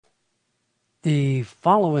The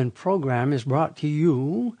following program is brought to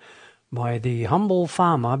you by the Humble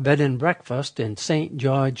Farmer Bed and Breakfast in St.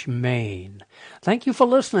 George, Maine. Thank you for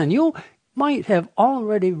listening. You might have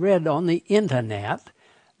already read on the internet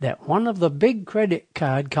that one of the big credit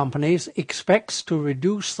card companies expects to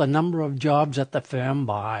reduce the number of jobs at the firm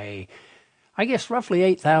by, I guess, roughly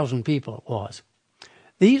 8,000 people it was.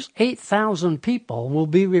 These 8,000 people will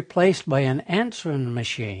be replaced by an answering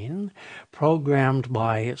machine programmed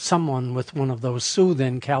by someone with one of those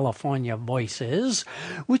soothing California voices,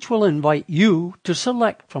 which will invite you to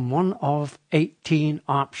select from one of 18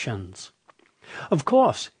 options. Of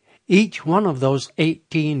course, each one of those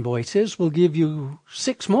 18 voices will give you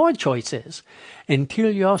 6 more choices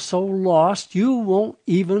until you're so lost you won't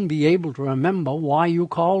even be able to remember why you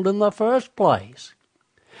called in the first place.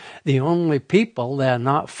 The only people they're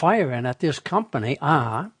not firing at this company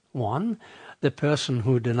are, 1, the person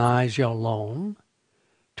who denies your loan,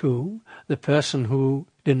 2, the person who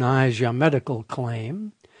denies your medical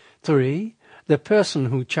claim, 3, the person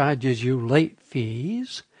who charges you late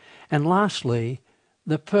fees, and lastly,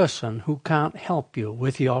 the person who can't help you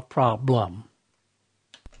with your problem.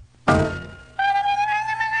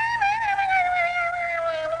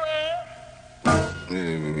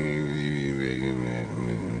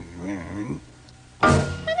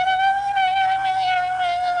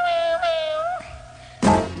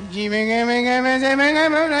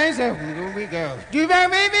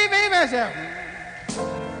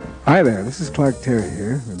 Hi there, this is Clark Terry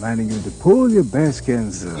here, reminding you to pull your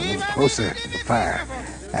bearskins a little closer to the fire.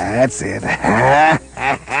 That's it.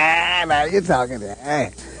 Now you're talking.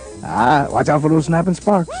 Hey. Watch out for those snapping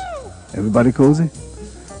sparks. Everybody cozy?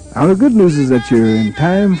 Now the good news is that you're in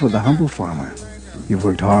time for the Humble Farmer. You've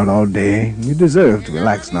worked hard all day, and you deserve to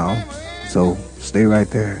relax now. So stay right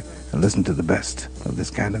there and listen to the best of this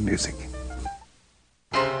kind of music.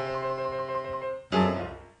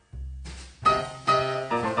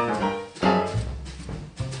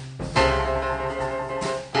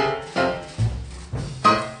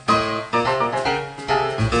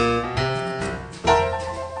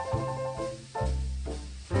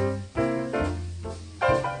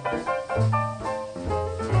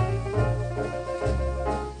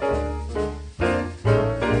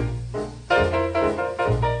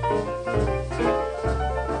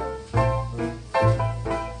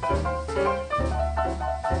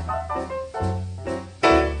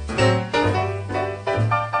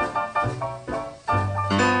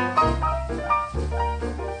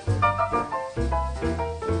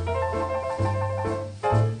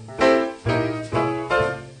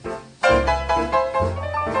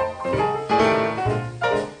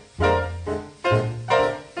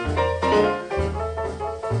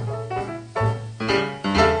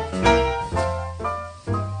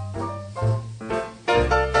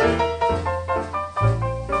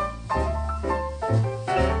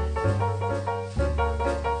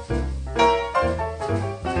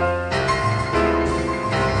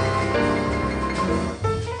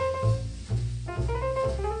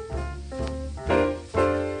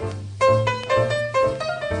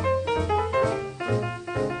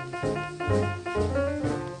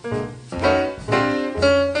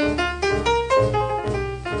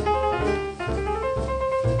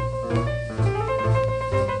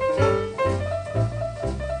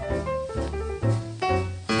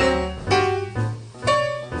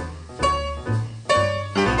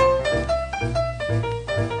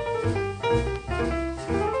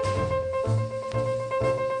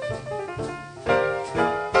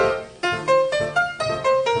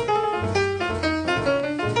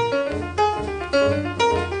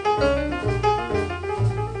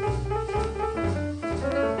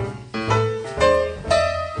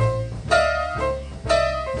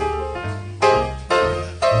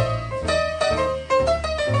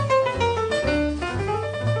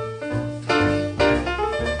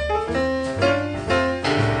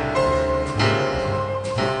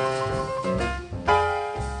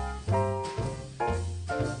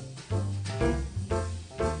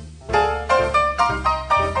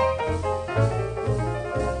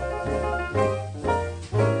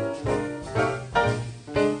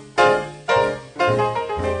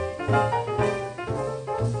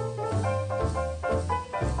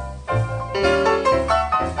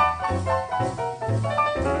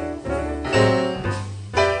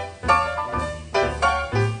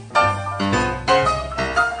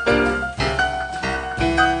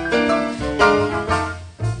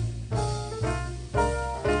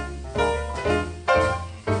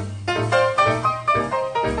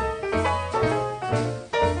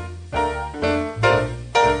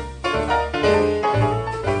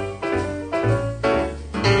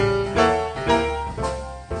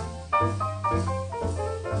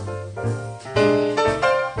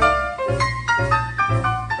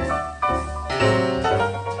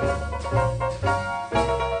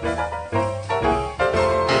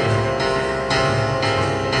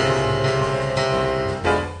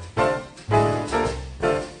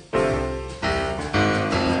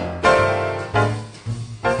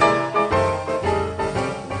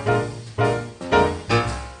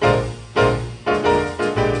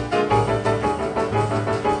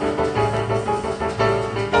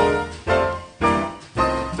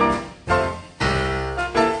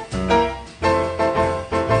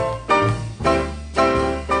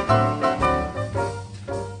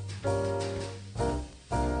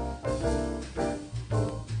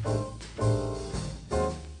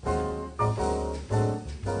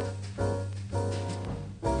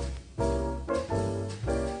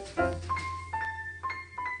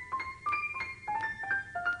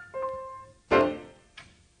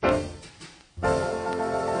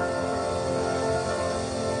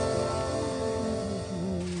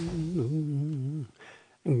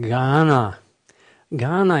 Ghana.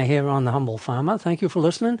 Ghana here on The Humble Farmer. Thank you for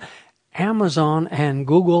listening. Amazon and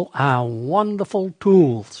Google are wonderful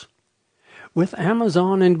tools. With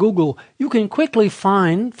Amazon and Google, you can quickly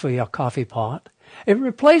find for your coffee pot a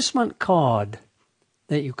replacement cord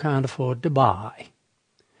that you can't afford to buy.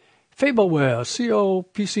 Fableware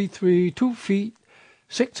COPC3 2 feet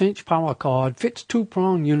 6-inch power cord fits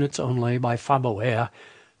 2-prong units only by Fableware.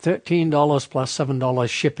 $13 plus $7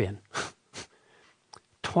 shipping.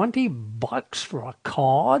 $20 for a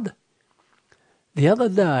cord? The other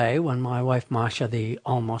day, when my wife Marcia, the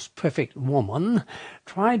almost perfect woman,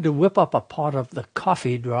 tried to whip up a pot of the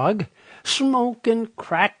coffee drug, smoke and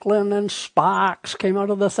crackling and sparks came out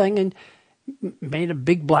of the thing and made a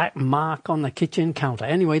big black mark on the kitchen counter.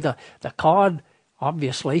 Anyway, the cord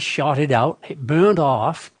obviously shot it out. It burned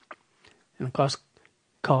off. And, of course,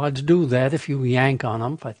 cords do that if you yank on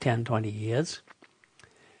them for 10, 20 years.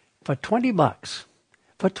 For $20.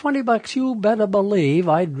 For $20, you better believe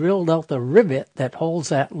I drilled out the rivet that holds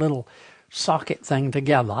that little socket thing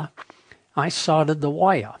together. I soldered the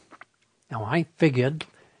wire. Now, I figured,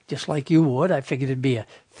 just like you would, I figured it'd be a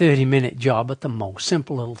 30-minute job at the most.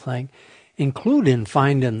 Simple little thing, including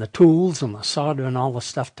finding the tools and the solder and all the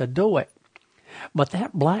stuff to do it. But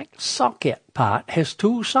that black socket part has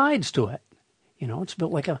two sides to it. You know, it's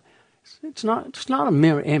built like it's not a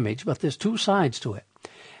mirror image, but there's two sides to it.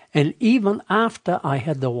 And even after I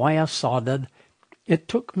had the wire soldered, it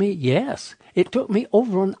took me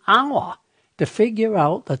over an hour to figure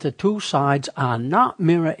out that the two sides are not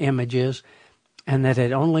mirror images and that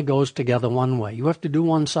it only goes together one way. You have to do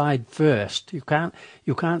one side first. You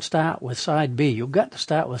can't start with side B. You've got to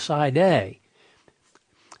start with side A.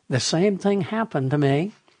 The same thing happened to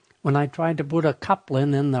me when I tried to put a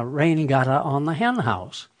coupling in the rain gutter on the hen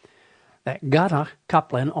house. That gutter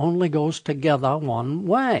coupling only goes together one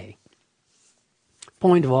way.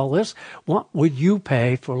 Point of all this, what would you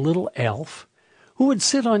pay for a little elf who would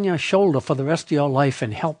sit on your shoulder for the rest of your life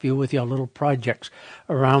and help you with your little projects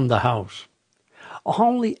around the house?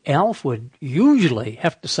 All the elf would usually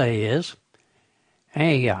have to say is,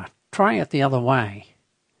 hey, try it the other way.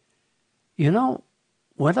 You know,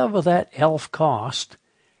 whatever that elf cost,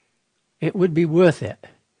 it would be worth it,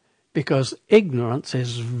 because ignorance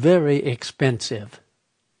is very expensive.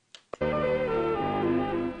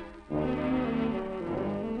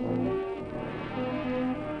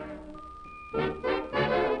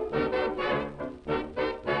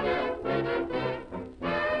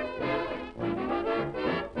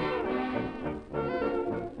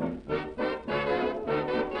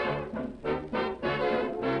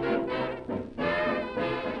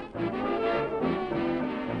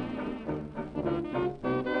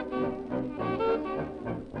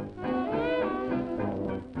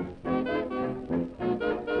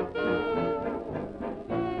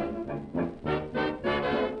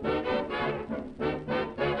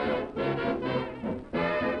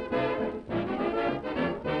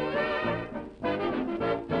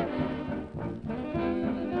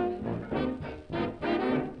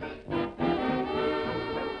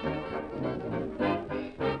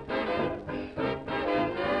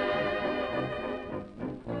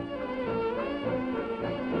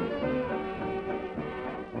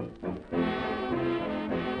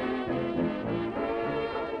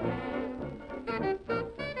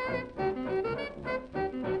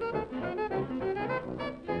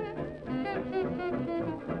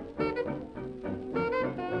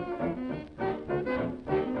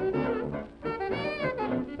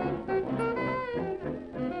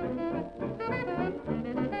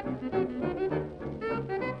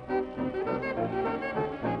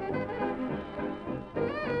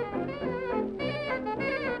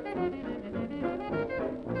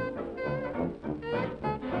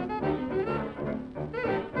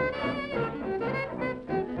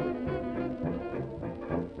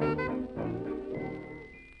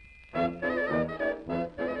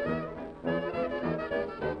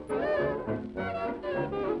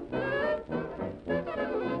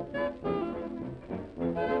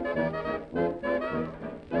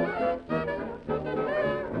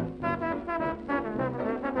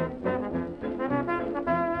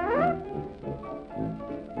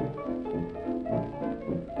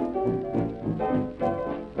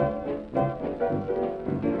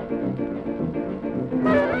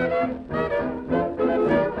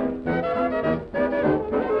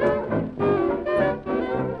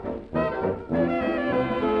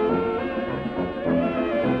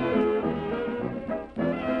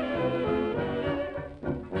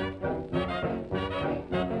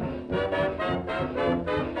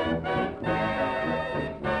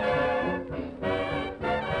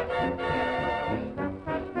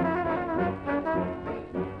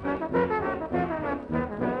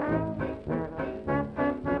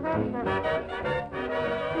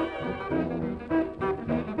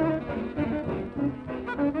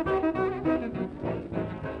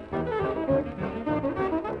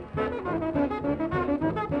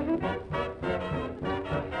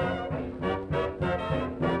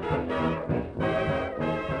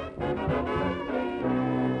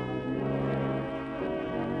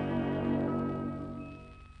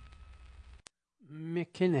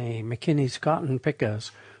 McKinney's Cotton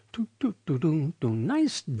Pickers.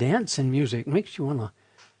 Nice dancing music. Makes you want to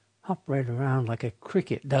hop right around like a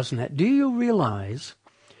cricket, doesn't it? Do you realize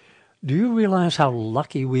how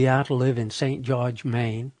lucky we are to live in St. George,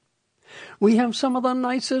 Maine? We have some of the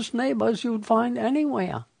nicest neighbors you'd find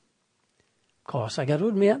anywhere. Of course, I got to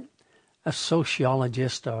admit, a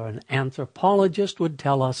sociologist or an anthropologist would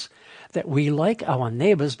tell us that we like our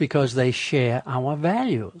neighbors because they share our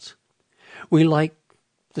values. We like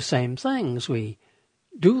the same things. We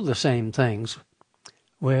do the same things.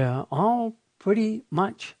 We're all pretty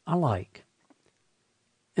much alike.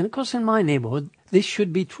 And of course, in my neighborhood, this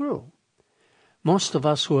should be true. Most of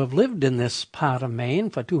us who have lived in this part of Maine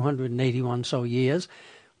for 281 so years,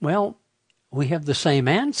 well, we have the same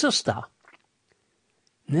ancestor.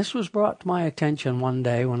 And this was brought to my attention one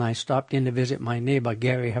day when I stopped in to visit my neighbor,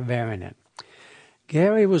 Gary Havarinen.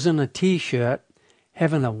 Gary was in a T-shirt,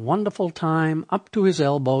 having a wonderful time up to his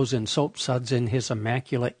elbows in soap suds in his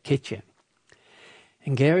immaculate kitchen.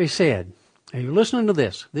 And Gary said, are you listening to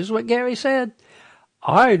this? This is what Gary said.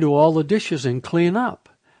 I do all the dishes and clean up.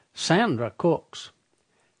 Sandra cooks.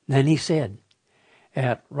 Then he said,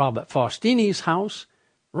 at Robert Faustini's house,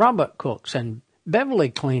 Robert cooks and Beverly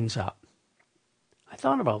cleans up. I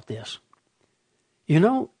thought about this. You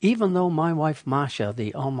know, even though my wife Marcia,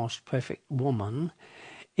 the almost perfect woman,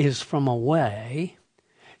 is from away,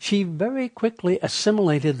 she very quickly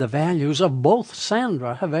assimilated the values of both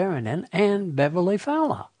Sandra Havarinen and Beverly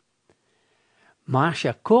Fowler.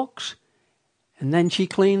 Marcia cooks, and then she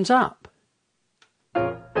cleans up.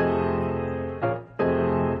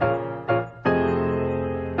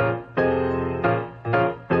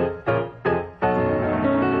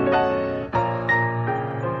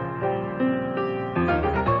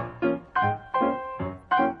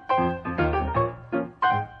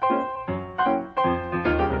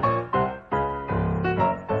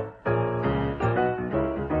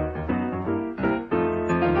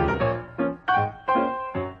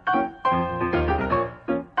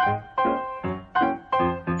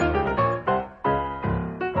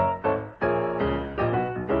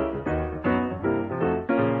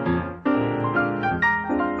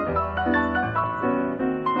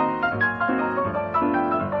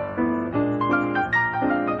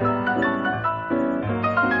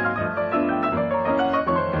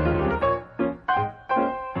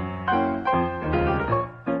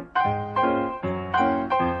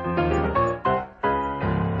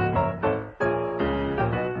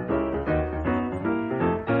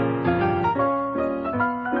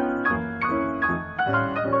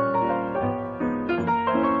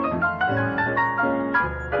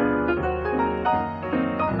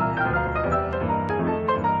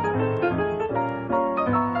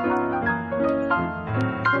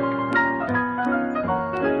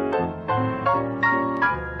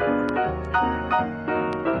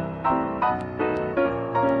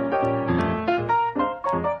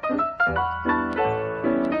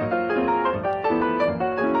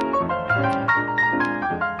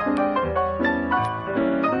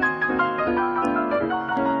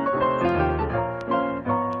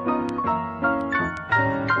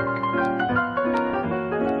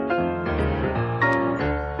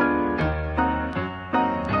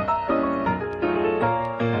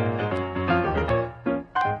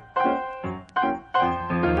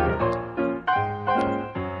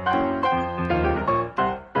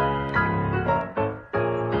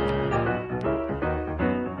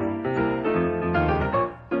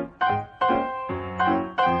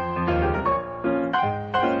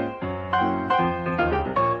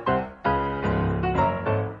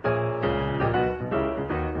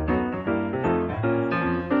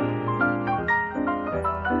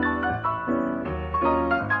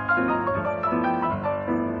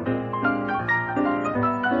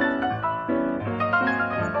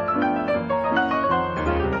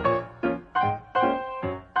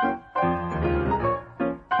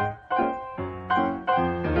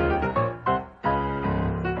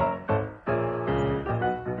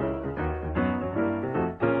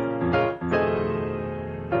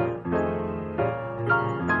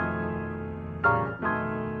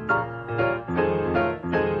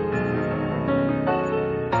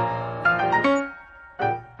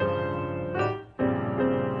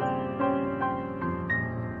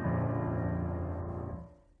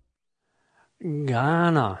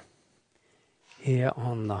 Ghana here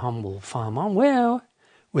on The Humble Farmer. Well,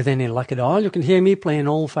 with any luck at all, you can hear me playing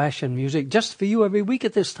old-fashioned music just for you every week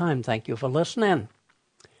at this time. Thank you for listening.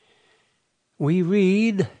 We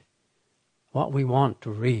read what we want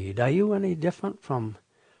to read. Are you any different from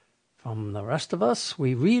the rest of us?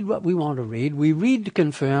 We read what we want to read. We read to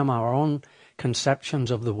confirm our own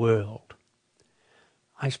conceptions of the world.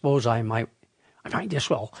 I suppose I might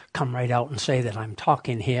just well come right out and say that I'm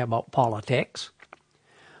talking here about politics.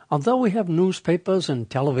 Although we have newspapers and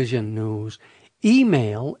television news,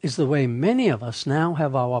 email is the way many of us now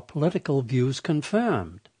have our political views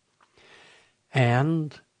confirmed.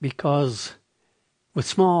 And because, with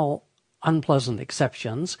small unpleasant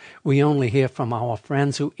exceptions, we only hear from our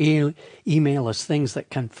friends who email us things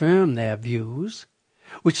that confirm their views,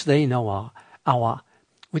 which they know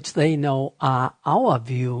are our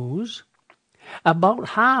views. About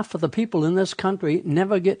half of the people in this country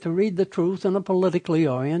never get to read the truth in a politically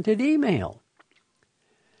oriented email.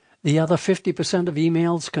 The other 50% of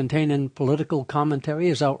emails containing political commentary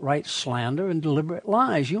is outright slander and deliberate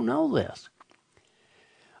lies. You know this.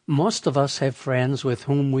 Most of us have friends with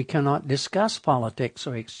whom we cannot discuss politics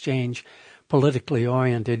or exchange politically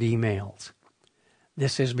oriented emails.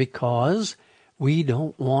 This is because we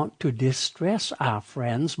don't want to distress our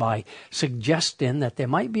friends by suggesting that there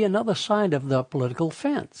might be another side of the political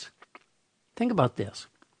fence. Think about this.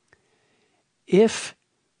 If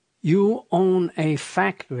you own a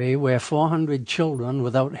factory where 400 children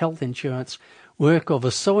without health insurance work over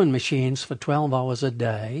sewing machines for 12 hours a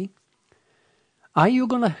day, are you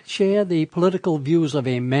going to share the political views of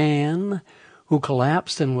a man who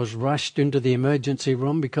collapsed and was rushed into the emergency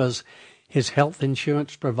room because his health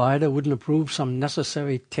insurance provider wouldn't approve some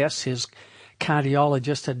necessary tests his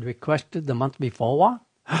cardiologist had requested the month before?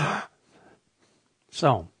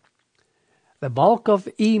 So, the bulk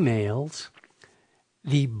emails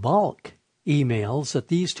that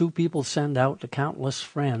these two people send out to countless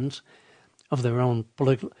friends of their own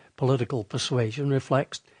political persuasion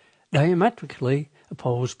reflects diametrically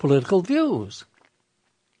opposed political views.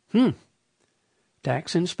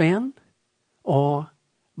 Tax and spend or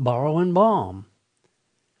borrow and bomb?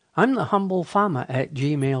 I'm the humble farmer at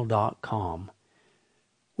gmail.com.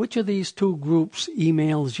 Which of these two groups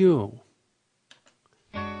emails you?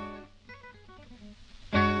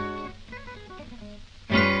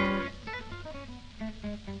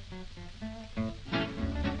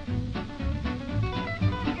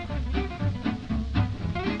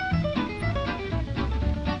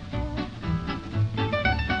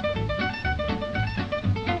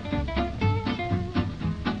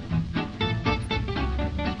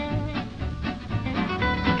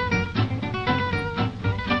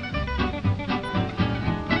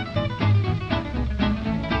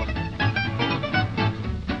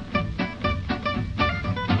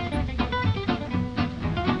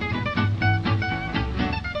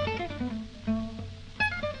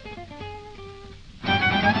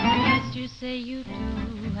 say you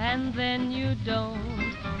do, and then you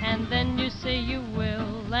don't, and then you say you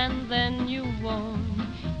will, and then you won't.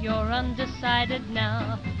 You're undecided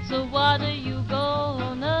now, so what are you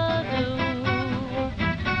gonna do?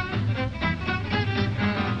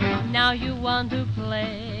 Now you want to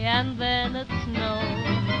play, and then it's no,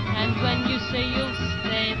 and when you say you'll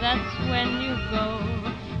stay, that's when you go.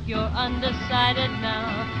 You're undecided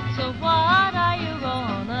now, so what are you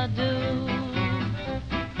gonna do?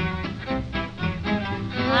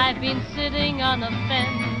 I've been sitting on a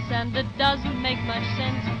fence, and it doesn't make much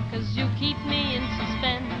sense, 'cause you keep me in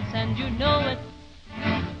suspense, and you know it.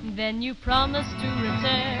 Then you promise to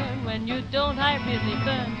return. When you don't, I really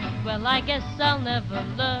burn. Well, I guess I'll never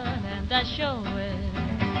learn, and I show it.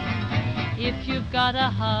 If you've got a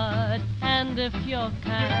heart, and if you're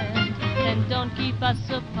kind, then don't keep us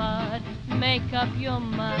apart. Make up your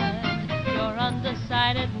mind. You're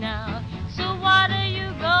undecided now, so what are you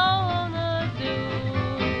gonna do?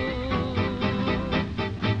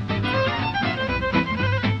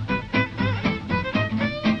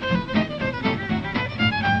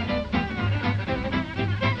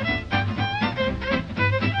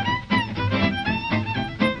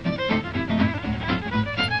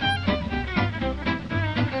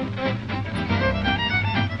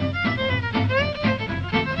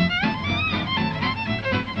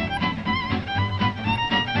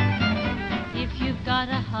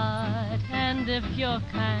 If you're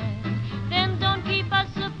kind, then don't keep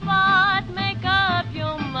us apart. Make up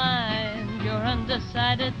your mind. You're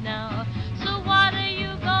undecided now, so what are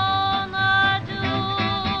you gonna do?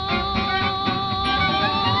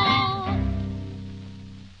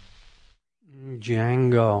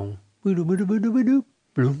 Django.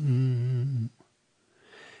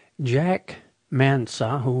 Jack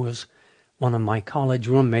Mansa, who was one of my college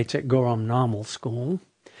roommates at Gorham Normal School.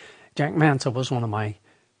 Jack Mansa was one of my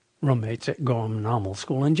roommates at Gorham Normal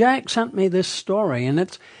School. And Jack sent me this story, and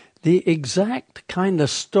it's the exact kind of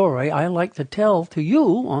story I like to tell to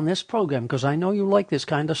you on this program, because I know you like this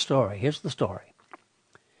kind of story. Here's the story.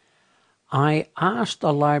 I asked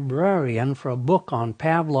a librarian for a book on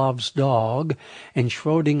Pavlov's dog and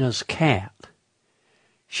Schrodinger's cat.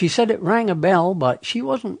 She said it rang a bell, but she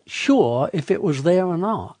wasn't sure if it was there or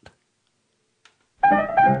not.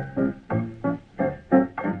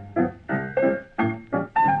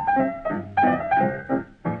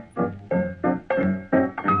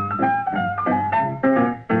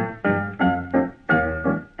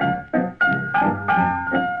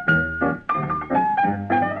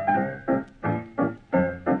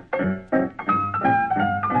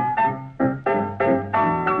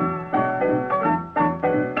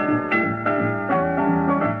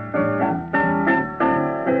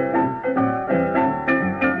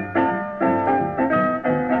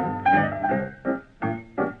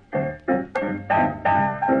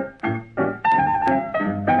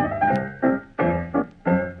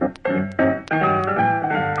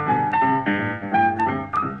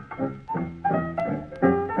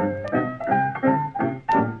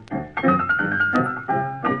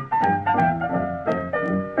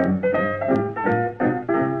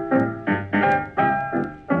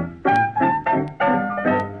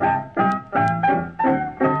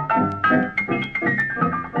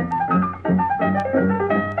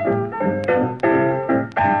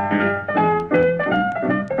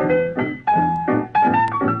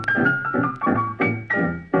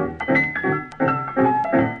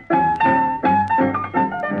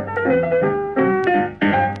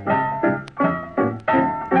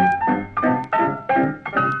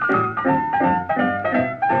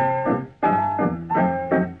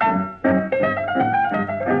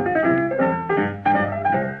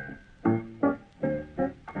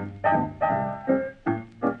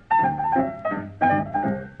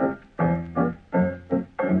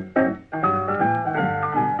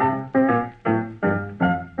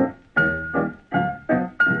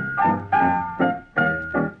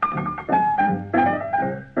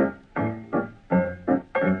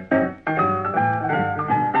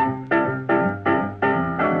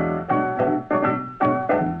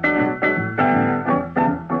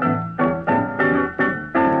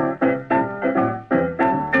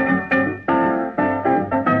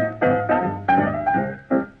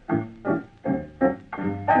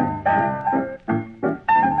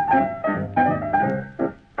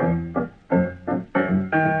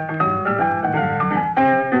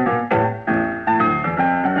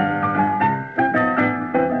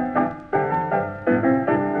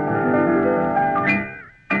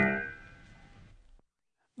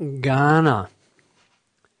 Ghana.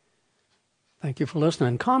 Thank you for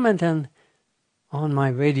listening. Commenting on my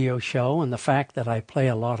radio show and the fact that I play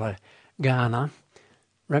a lot of Ghana,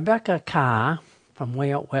 Rebecca Carr, from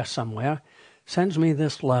way out west somewhere, sends me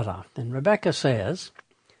this letter. And Rebecca says,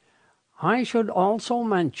 I should also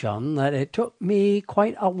mention that it took me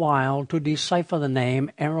quite a while to decipher the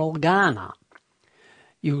name Errol Ghana.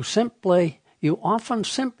 You often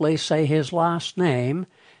simply say his last name,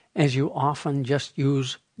 as you often just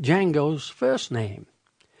use Django's first name.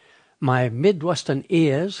 My Midwestern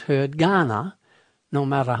ears heard Ghana, no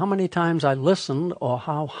matter how many times I listened or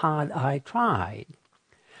how hard I tried.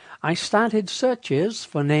 I started searches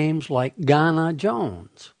for names like Ghana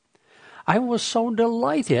Jones. I was so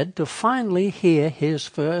delighted to finally hear his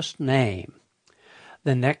first name.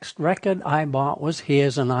 The next record I bought was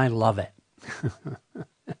his, and I love it.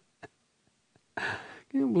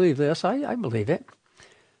 Can you believe this? I believe it.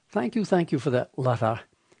 Thank you for that letter,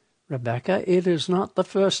 Rebecca. It is not the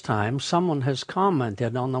first time someone has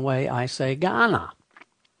commented on the way I say Ghana.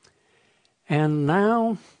 And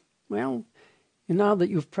now, well, now that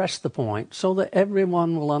you've pressed the point, so that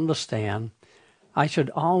everyone will understand, I should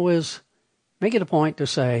always make it a point to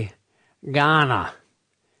say Ghana,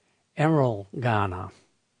 Errol Ghana,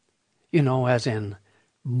 as in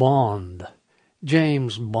Bond,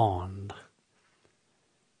 James Bond.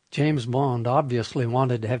 James Bond obviously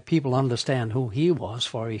wanted to have people understand who he was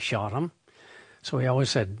before he shot him, so he always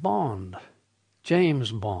said Bond,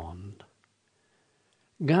 James Bond,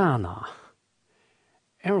 Ghana,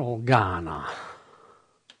 Errol Ghana.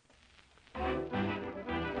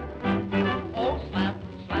 Oh, slap,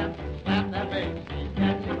 slap, slap that bass.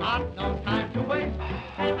 It's hot, no time to waste.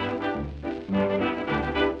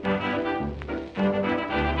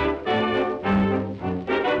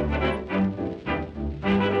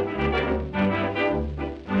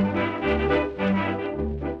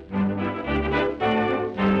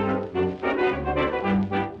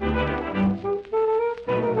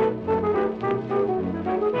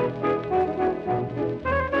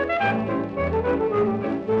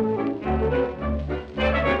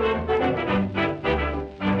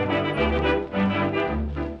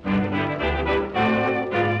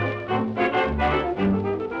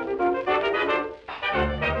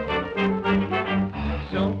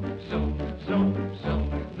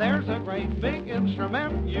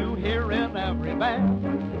 instrument you hear in every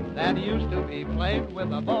band that used to be played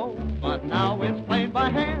with a bow, but now it's played by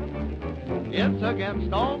hand. It's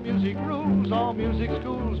against all music rules, all music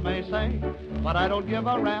schools may say, but I don't give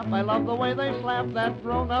a rap. I love the way they slap that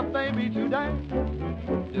grown-up baby today.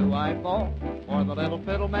 Do I fall for the little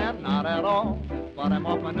fiddle man? Not at all, but I'm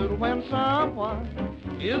off my noodle when someone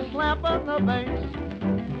is slapping the bass.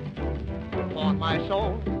 On my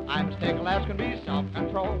soul, I'm stickled as can be,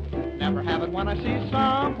 self-control. Never have it when I see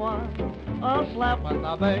someone a-slapping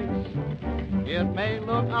the bass. It may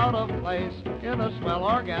look out of place in a swell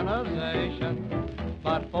organization,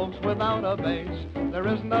 but folks, without a bass, there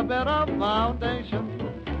isn't a bit of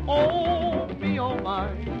foundation. Oh, me, oh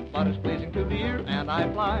my, but it's pleasing to the ear, and I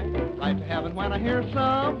fly right to heaven when I hear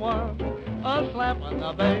someone a-slapping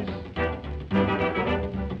the bass.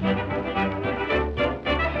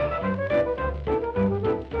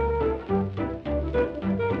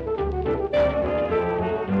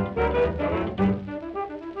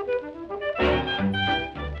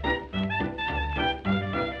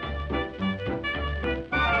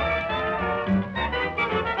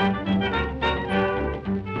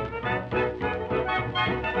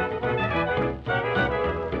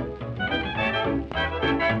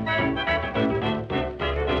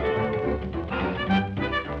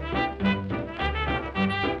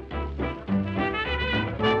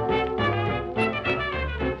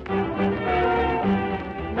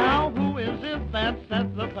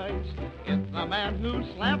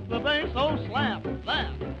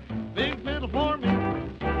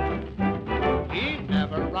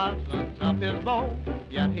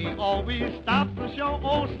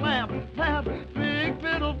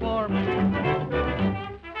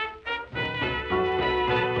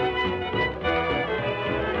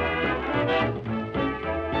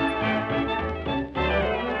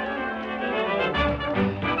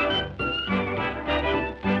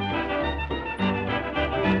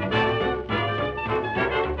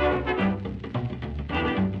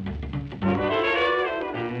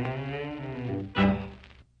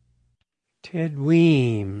 Ted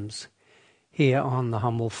Weems here on The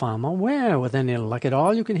Humble Farmer, where with any luck at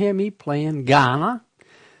all you can hear me playing Ghana.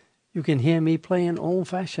 You can hear me playing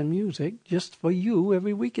old-fashioned music just for you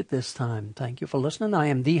every week at this time. Thank you for listening. I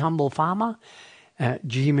am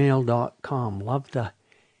thehumble.farmer@gmail.com. Love to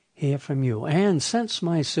hear from you. And since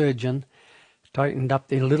my surgeon tightened up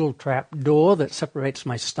the little trap door that separates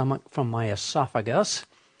my stomach from my esophagus,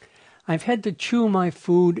 I've had to chew my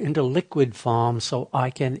food into liquid form so I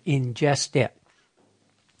can ingest it.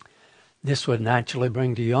 This would naturally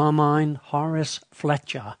bring to your mind Horace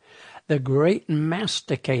Fletcher, the great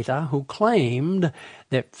masticator who claimed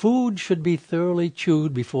that food should be thoroughly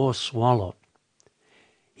chewed before swallowed.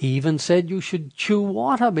 He even said you should chew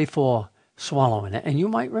water before swallowing it. And you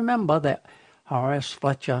might remember that Horace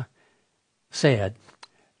Fletcher said,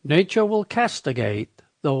 "Nature will castigate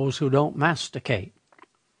those who don't masticate."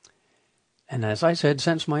 And as I said,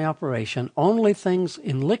 since my operation, only things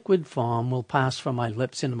in liquid form will pass from my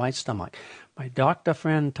lips into my stomach. My doctor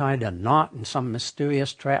friend tied a knot in some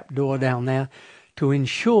mysterious trap door down there to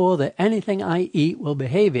ensure that anything I eat will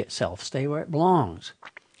behave itself, stay where it belongs.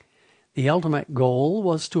 The ultimate goal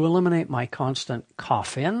was to eliminate my constant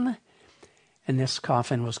coughing, and this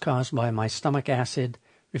coughing was caused by my stomach acid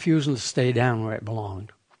refusing to stay down where it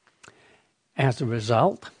belonged. As a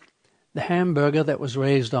result, the hamburger that was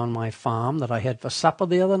raised on my farm that I had for supper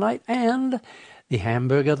the other night and the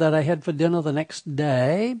hamburger that I had for dinner the next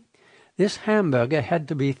day, this hamburger had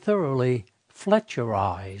to be thoroughly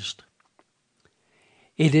Fletcherized.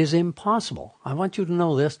 It is impossible, I want you to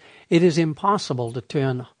know this, it is impossible to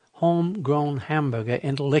turn homegrown hamburger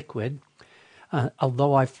into liquid,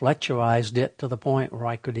 although I Fletcherized it to the point where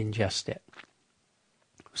I could ingest it.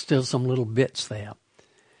 Still some little bits there.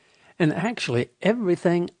 And actually,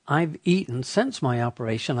 everything I've eaten since my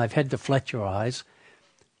operation, I've had to Fletcherize,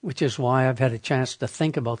 which is why I've had a chance to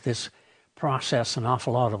think about this process an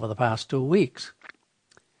awful lot over the past 2 weeks.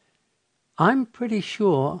 I'm pretty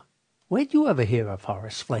sure, where'd you ever hear of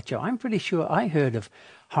Horace Fletcher? I'm pretty sure I heard of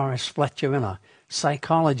Horace Fletcher in a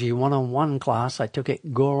Psychology 101 class I took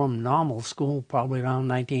at Gorham Normal School probably around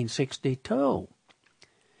 1962.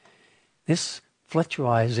 This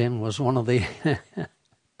Fletcherizing was one of the...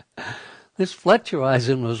 This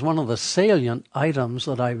Fletcherizing was one of the salient items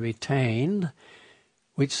that I retained,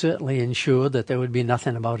 which certainly ensured that there would be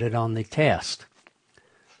nothing about it on the test.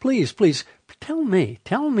 Please, tell me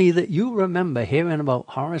that you remember hearing about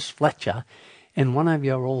Horace Fletcher in one of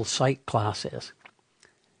your old psych classes.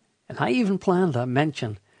 And I even plan to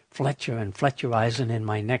mention Fletcher and Fletcherizing in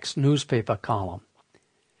my next newspaper column.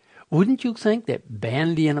 Wouldn't you think that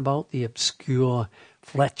bandying about the obscure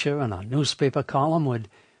Fletcher in a newspaper column wouldn't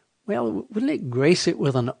it grace it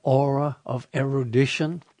with an aura of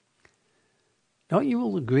erudition? Don't you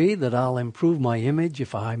all agree that I'll improve my image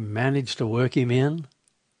if I manage to work him in?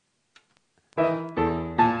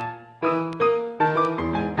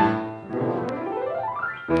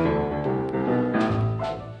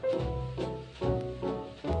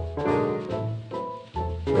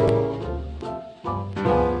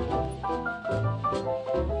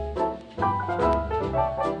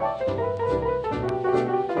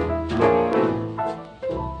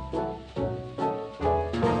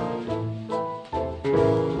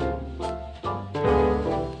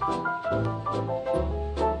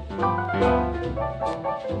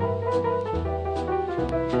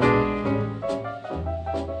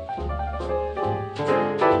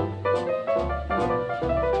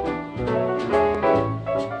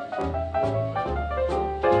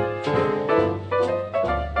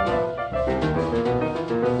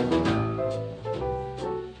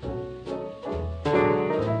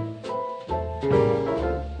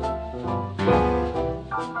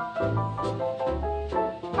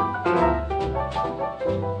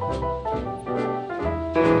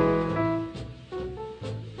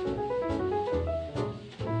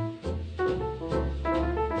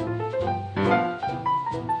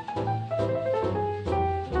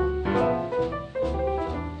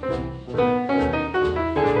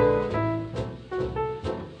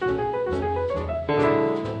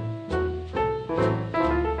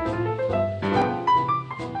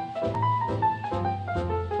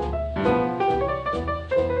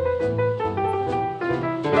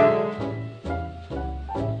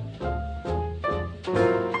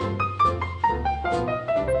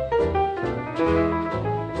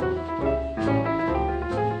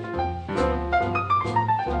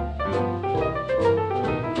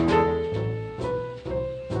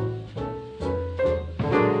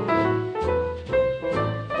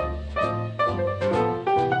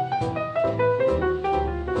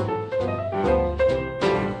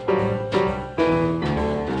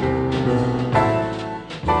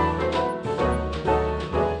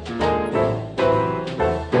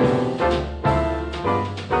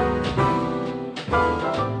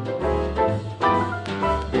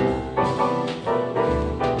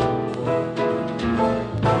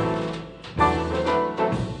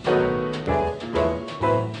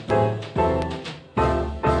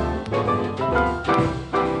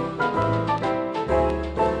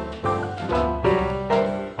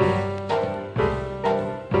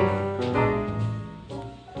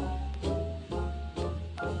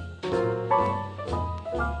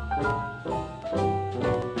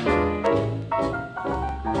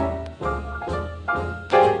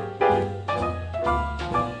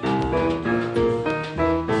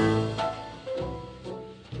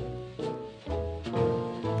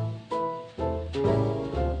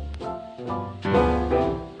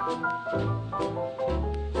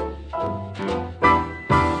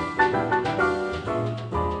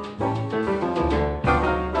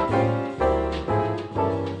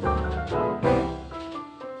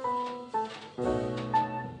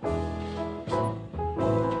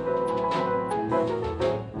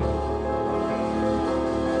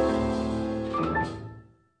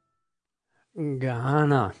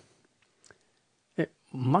 Ghana. It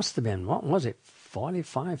must have been,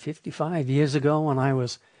 45, 55 years ago when I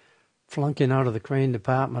was flunking out of the Crane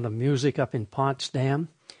Department of Music up in Potsdam.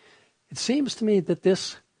 It seems to me that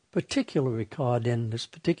this particular recording, this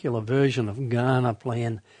particular version of Ghana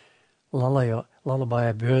playing Lullaby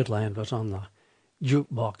of Birdland was on the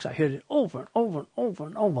jukebox. I heard it over and over and over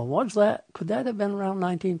and over. Could that have been around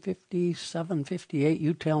 1957, 58?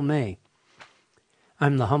 You tell me.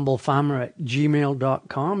 I'm the humble farmer at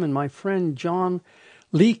gmail.com, and my friend John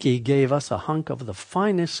Leakey gave us a hunk of the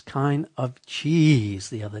finest kind of cheese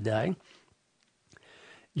the other day.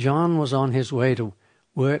 John was on his way to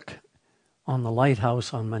work on the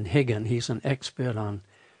lighthouse on Manhigan. He's an expert on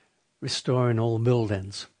restoring old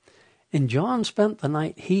buildings. And John spent the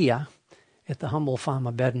night here at the Humble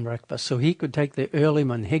Farmer Bed and Breakfast so he could take the early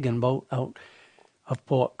Manhigan boat out of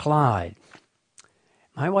Port Clyde.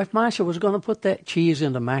 My wife Marcia was going to put that cheese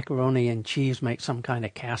into macaroni and cheese, make some kind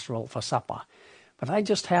of casserole for supper. But I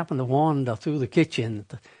just happened to wander through the kitchen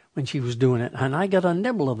when she was doing it, and I got a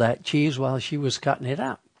nibble of that cheese while she was cutting it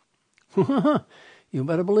up. You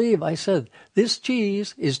better believe I said, this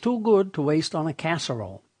cheese is too good to waste on a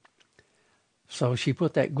casserole. So she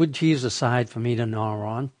put that good cheese aside for me to gnaw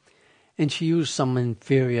on, and she used some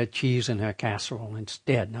inferior cheese in her casserole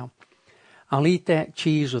instead. Now, I'll eat that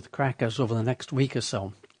cheese with crackers over the next week or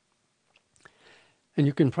so. And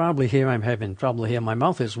you can probably hear I'm having trouble here. My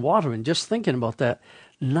mouth is watering just thinking about that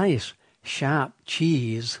nice, sharp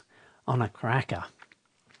cheese on a cracker.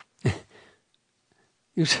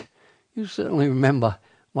 You certainly remember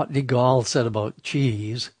what de Gaulle said about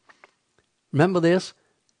cheese. Remember this?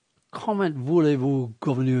 Comment voulez-vous,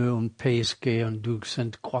 gouverneur, un pays qui en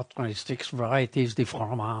 286 varieties de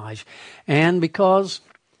fromage? And because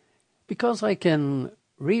I can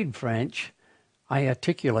read French, I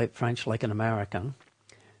articulate French like an American.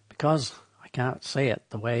 Because I can't say it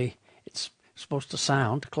the way it's supposed to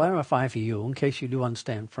sound, to clarify for you, in case you do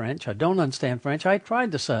understand French, or don't understand French, I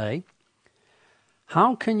tried to say,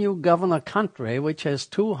 how can you govern a country which has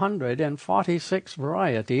 246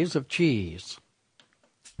 varieties of cheese?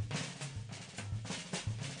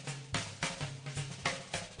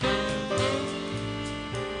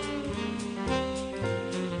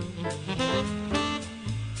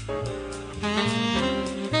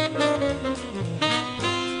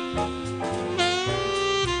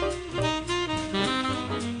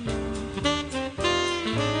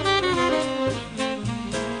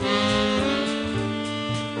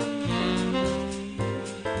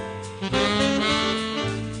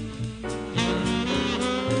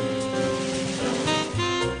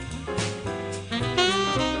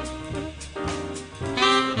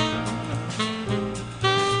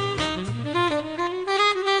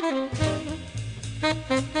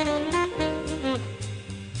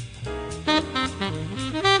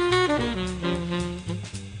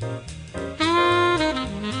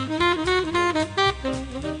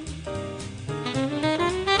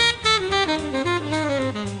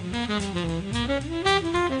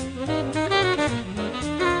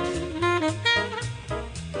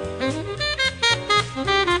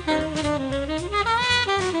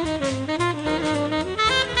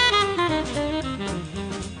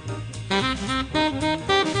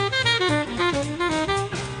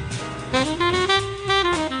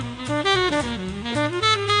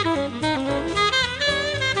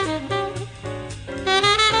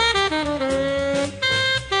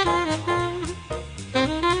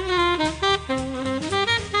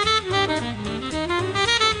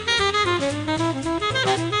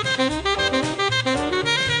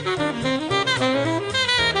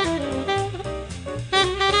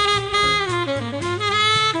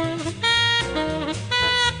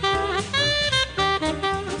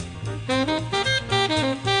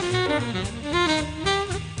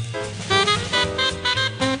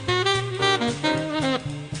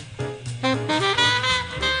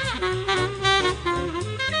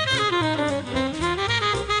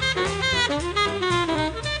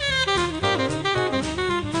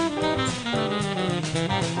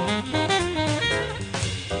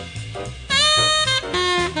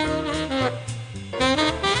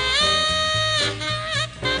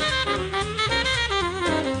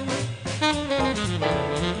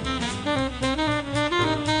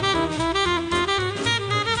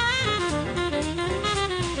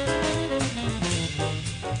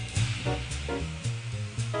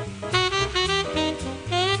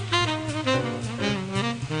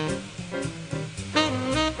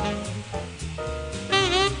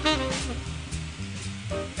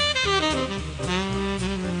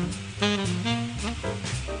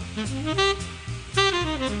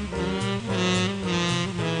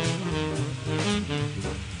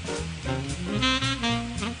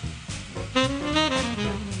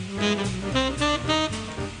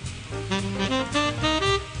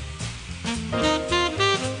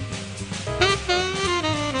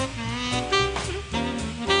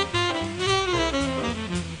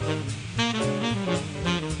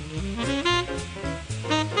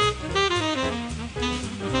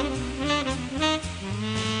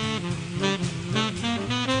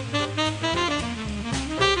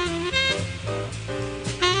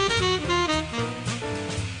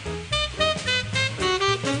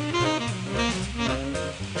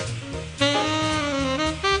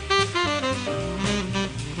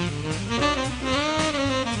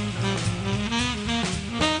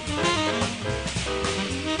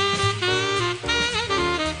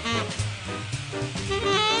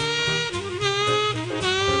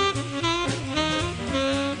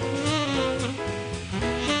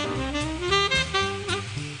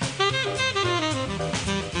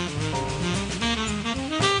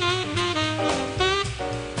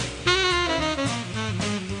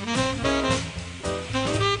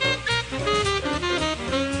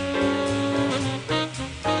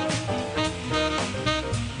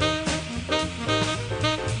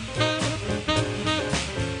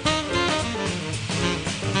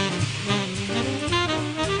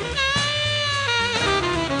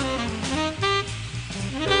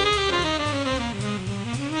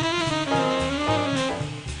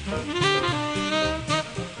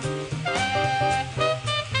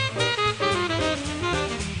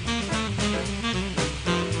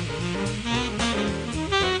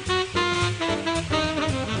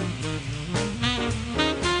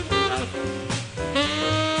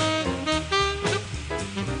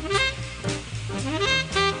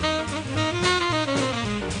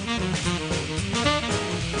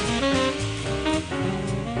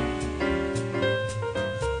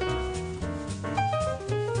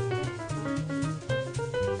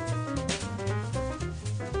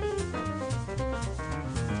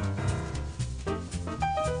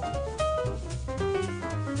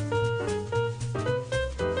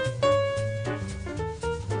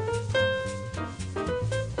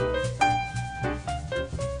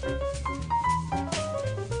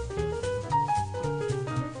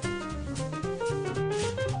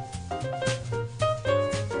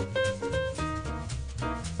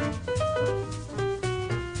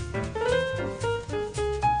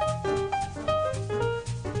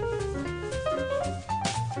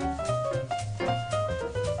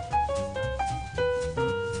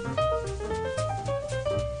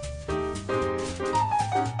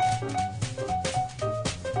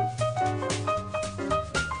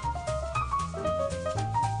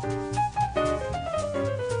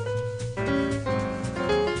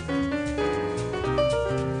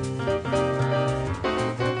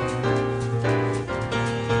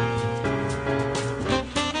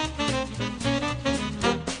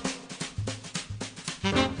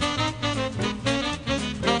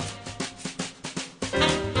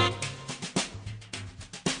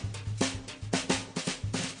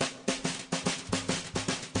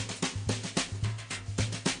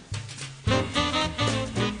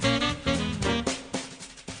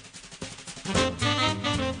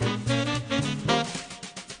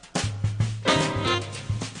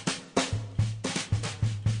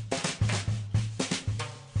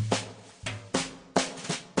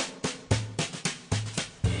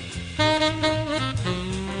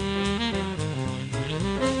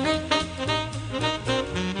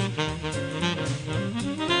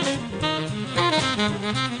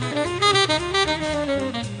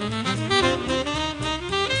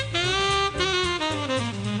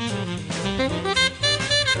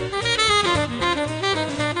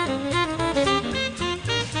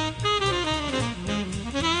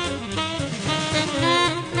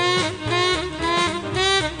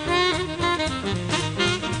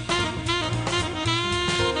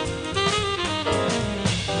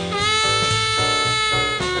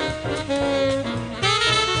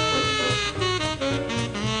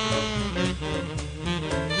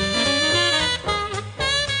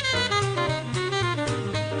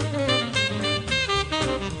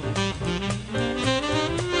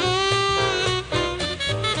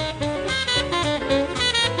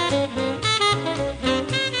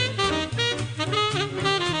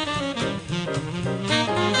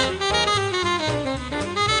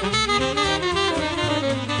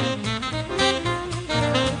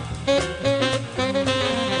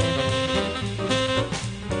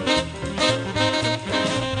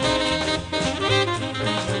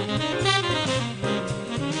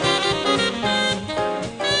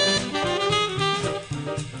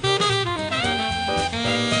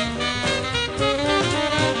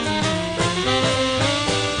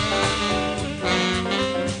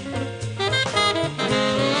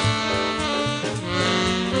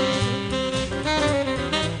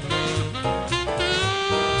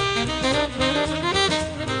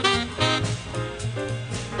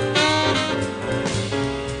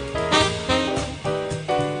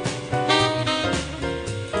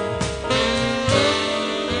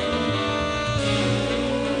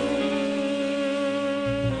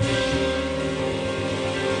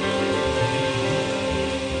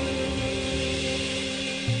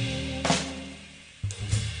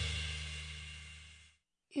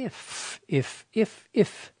 if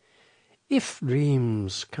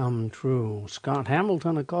dreams come true. Scott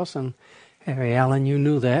Hamilton, of course, and Harry Allen, you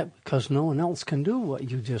knew that because no one else can do what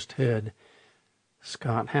you just heard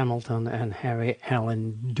Scott Hamilton and Harry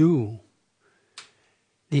Allen do.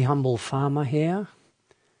 The Humble Farmer here.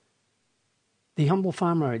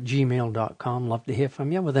 TheHumbleFarmer@gmail.com. Love to hear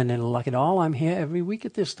from you with any luck at all. I'm here every week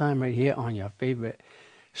at this time right here on your favorite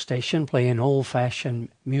station playing old-fashioned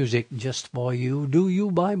music just for you. Do you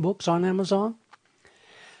buy books on Amazon?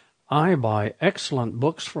 I buy excellent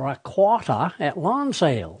books for a quarter at lawn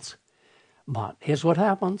sales. But here's what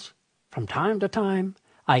happens. From time to time,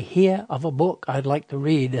 I hear of a book I'd like to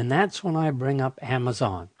read, and that's when I bring up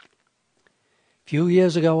Amazon. A few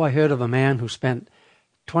years ago, I heard of a man who spent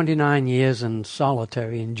 29 years in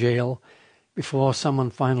solitary in jail before someone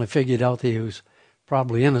finally figured out that he was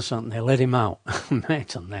probably innocent and they let him out.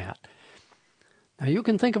 Imagine that. Now, you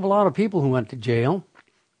can think of a lot of people who went to jail.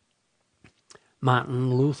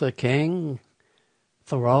 Martin Luther King,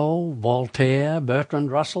 Thoreau, Voltaire, Bertrand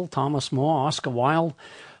Russell, Thomas More, Oscar Wilde,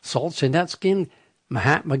 Solzhenitsyn,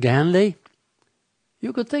 Mahatma Gandhi.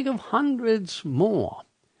 You could think of hundreds more.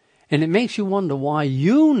 And it makes you wonder why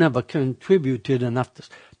you never contributed enough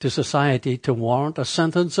to society to warrant a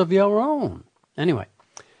sentence of your own. Anyway,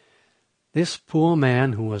 this poor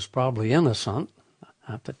man who was probably innocent,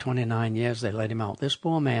 after 29 years they let him out, this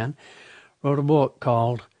poor man wrote a book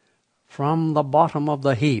called From the Bottom of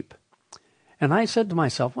the Heap. And I said to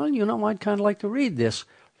myself, well, you know, I'd kind of like to read this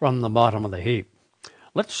From the Bottom of the Heap.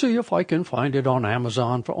 Let's see if I can find it on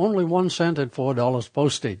Amazon for only 1 cent and $4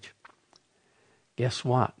 postage. Guess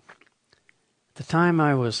what? At the time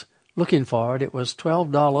I was looking for it, it was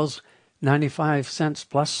 $12.95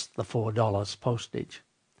 plus the $4 postage.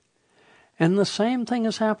 And the same thing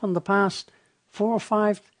has happened the past 4 or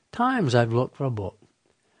 5 times I've looked for a book.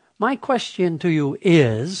 My question to you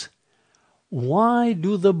is, why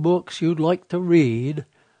do the books you'd like to read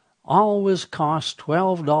always cost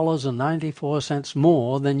 $12.94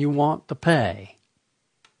 more than you want to pay?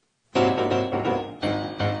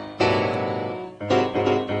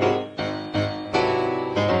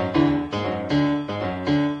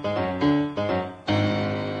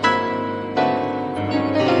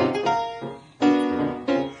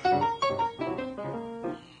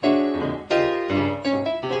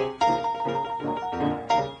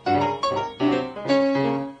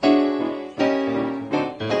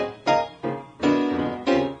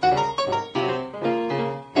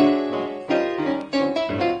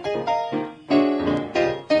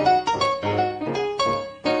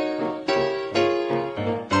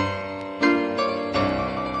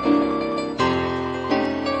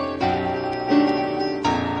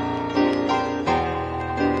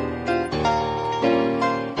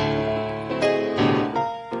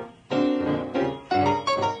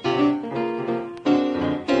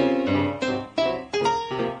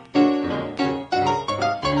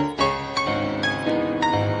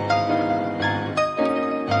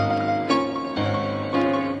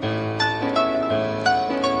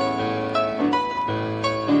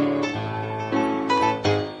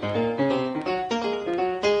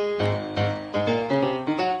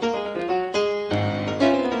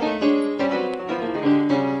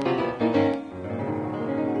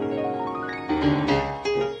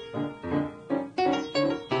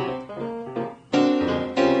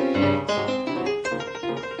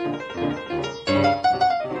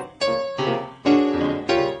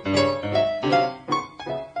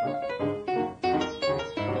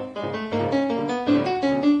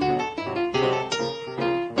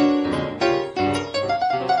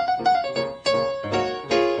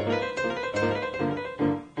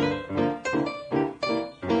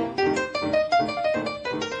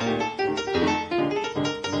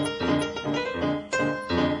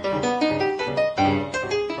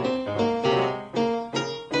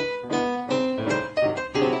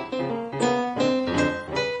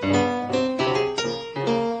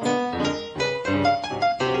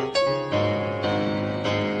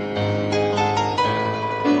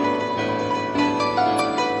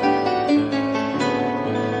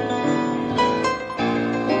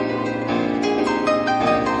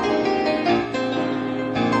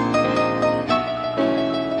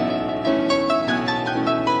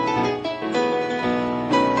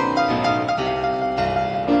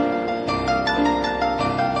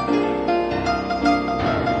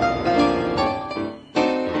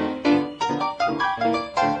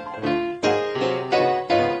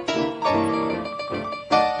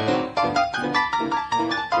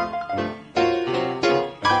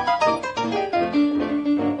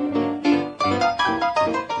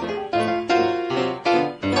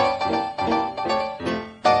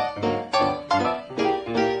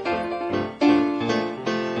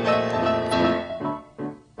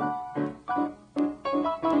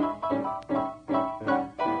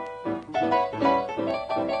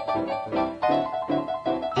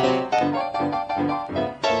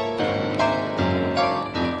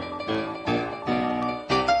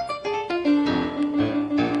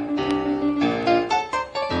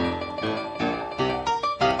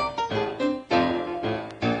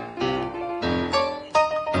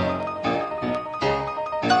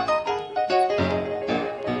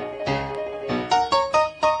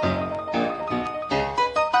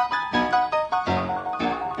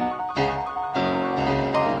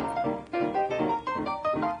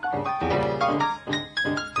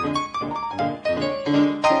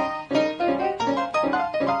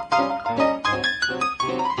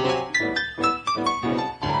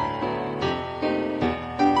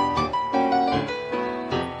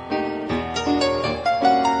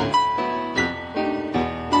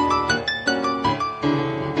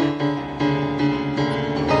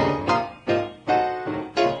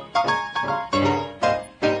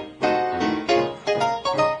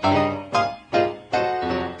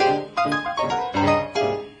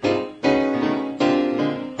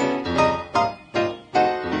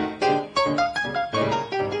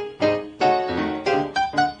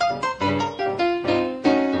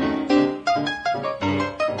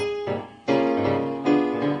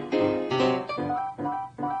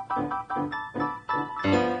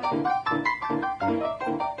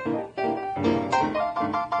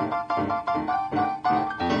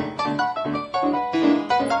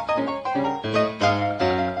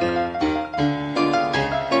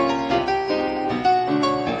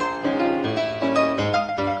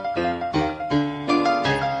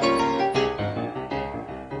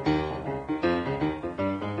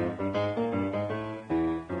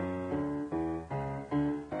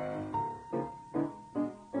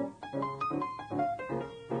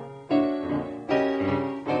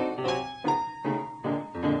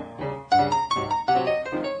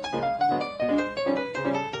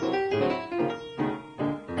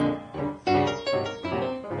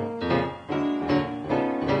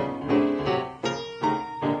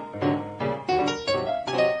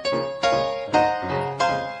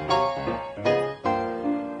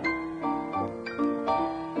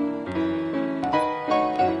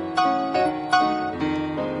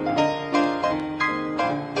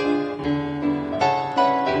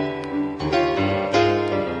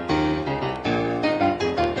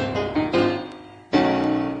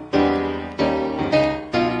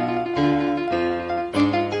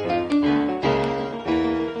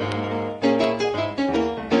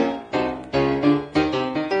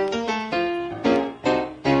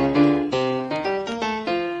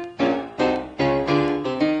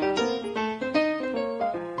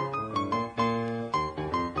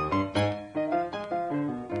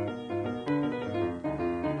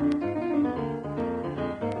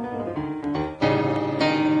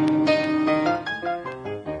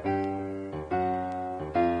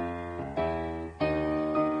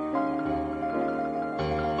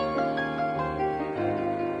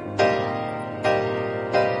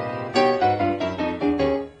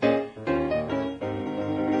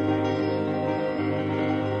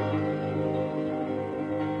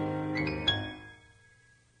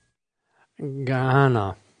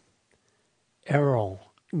 Ghana. Errol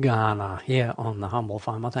Ghana here on The Humble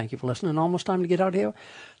Farmer. Thank you for listening. Almost time to get out of here.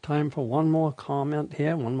 Time for one more comment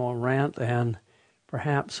here, one more rant, and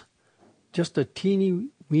perhaps just a teeny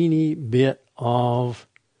weeny bit of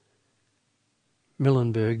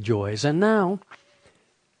Muhlenberg joys. And now,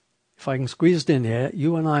 if I can squeeze it in here,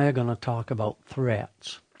 you and I are going to talk about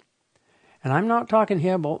threats. And I'm not talking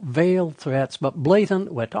here about veiled threats, but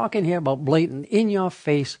blatant. We're talking here about blatant,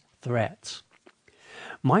 in-your-face threats.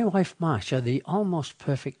 My wife, Masha, the almost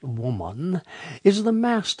perfect woman, is the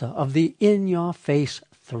master of the in-your-face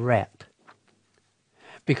threat.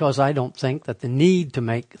 Because I don't think that the need to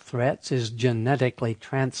make threats is genetically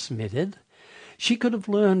transmitted, she could have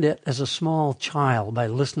learned it as a small child by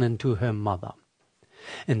listening to her mother.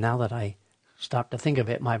 And now that I stop to think of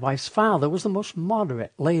it, my wife's father was the most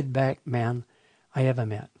moderate, laid-back man I ever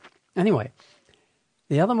met. Anyway,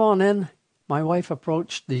 the other morning, my wife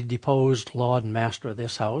approached the deposed Lord and Master of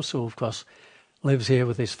this house, who, of course, lives here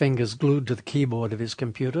with his fingers glued to the keyboard of his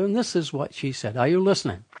computer, and this is what she said. Are you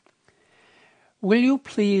listening? Will you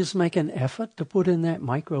please make an effort to put in that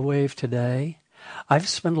microwave today? I've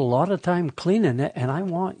spent a lot of time cleaning it, and I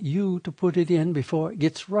want you to put it in before it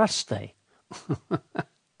gets rusty.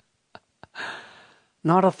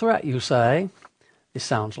 Not a threat, you say? This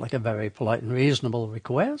sounds like a very polite and reasonable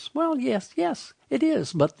request. Well, yes, it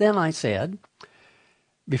is. But then I said,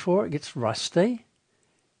 before it gets rusty,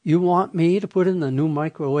 you want me to put in the new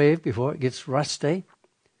microwave before it gets rusty?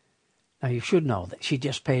 Now, you should know that she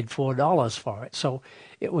just paid $4 for it, so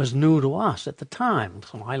it was new to us at the time.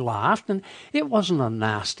 So I laughed, and it wasn't a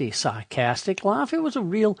nasty, sarcastic laugh. It was a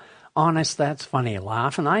real, honest, that's funny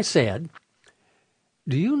laugh. And I said,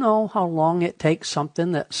 do you know how long it takes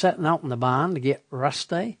something that's setting out in the barn to get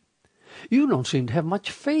rusty? You don't seem to have much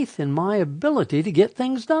faith in my ability to get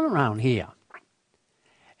things done around here.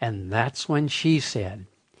 And that's when she said,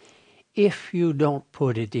 if you don't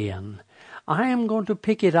put it in, I am going to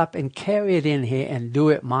pick it up and carry it in here and do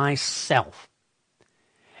it myself.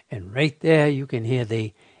 And right there you can hear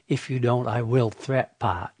the if you don't, I will threat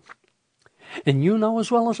part. And you know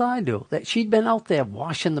as well as I do that she'd been out there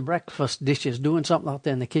washing the breakfast dishes, doing something out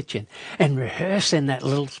there in the kitchen, and rehearsing that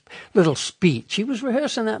little speech. She was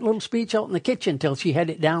rehearsing that little speech out in the kitchen till she had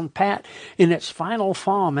it down pat in its final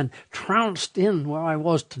form and trounced in where I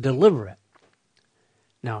was to deliver it.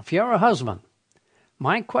 Now, if you're a husband,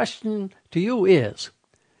 my question to you is,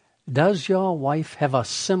 does your wife have a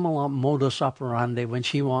similar modus operandi when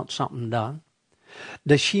she wants something done?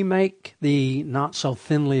 Does she make the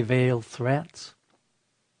not-so-thinly veiled threats?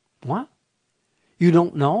 What? You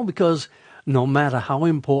don't know because no matter how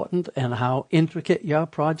important and how intricate your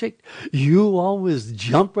project, you always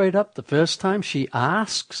jump right up the first time she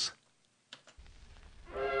asks?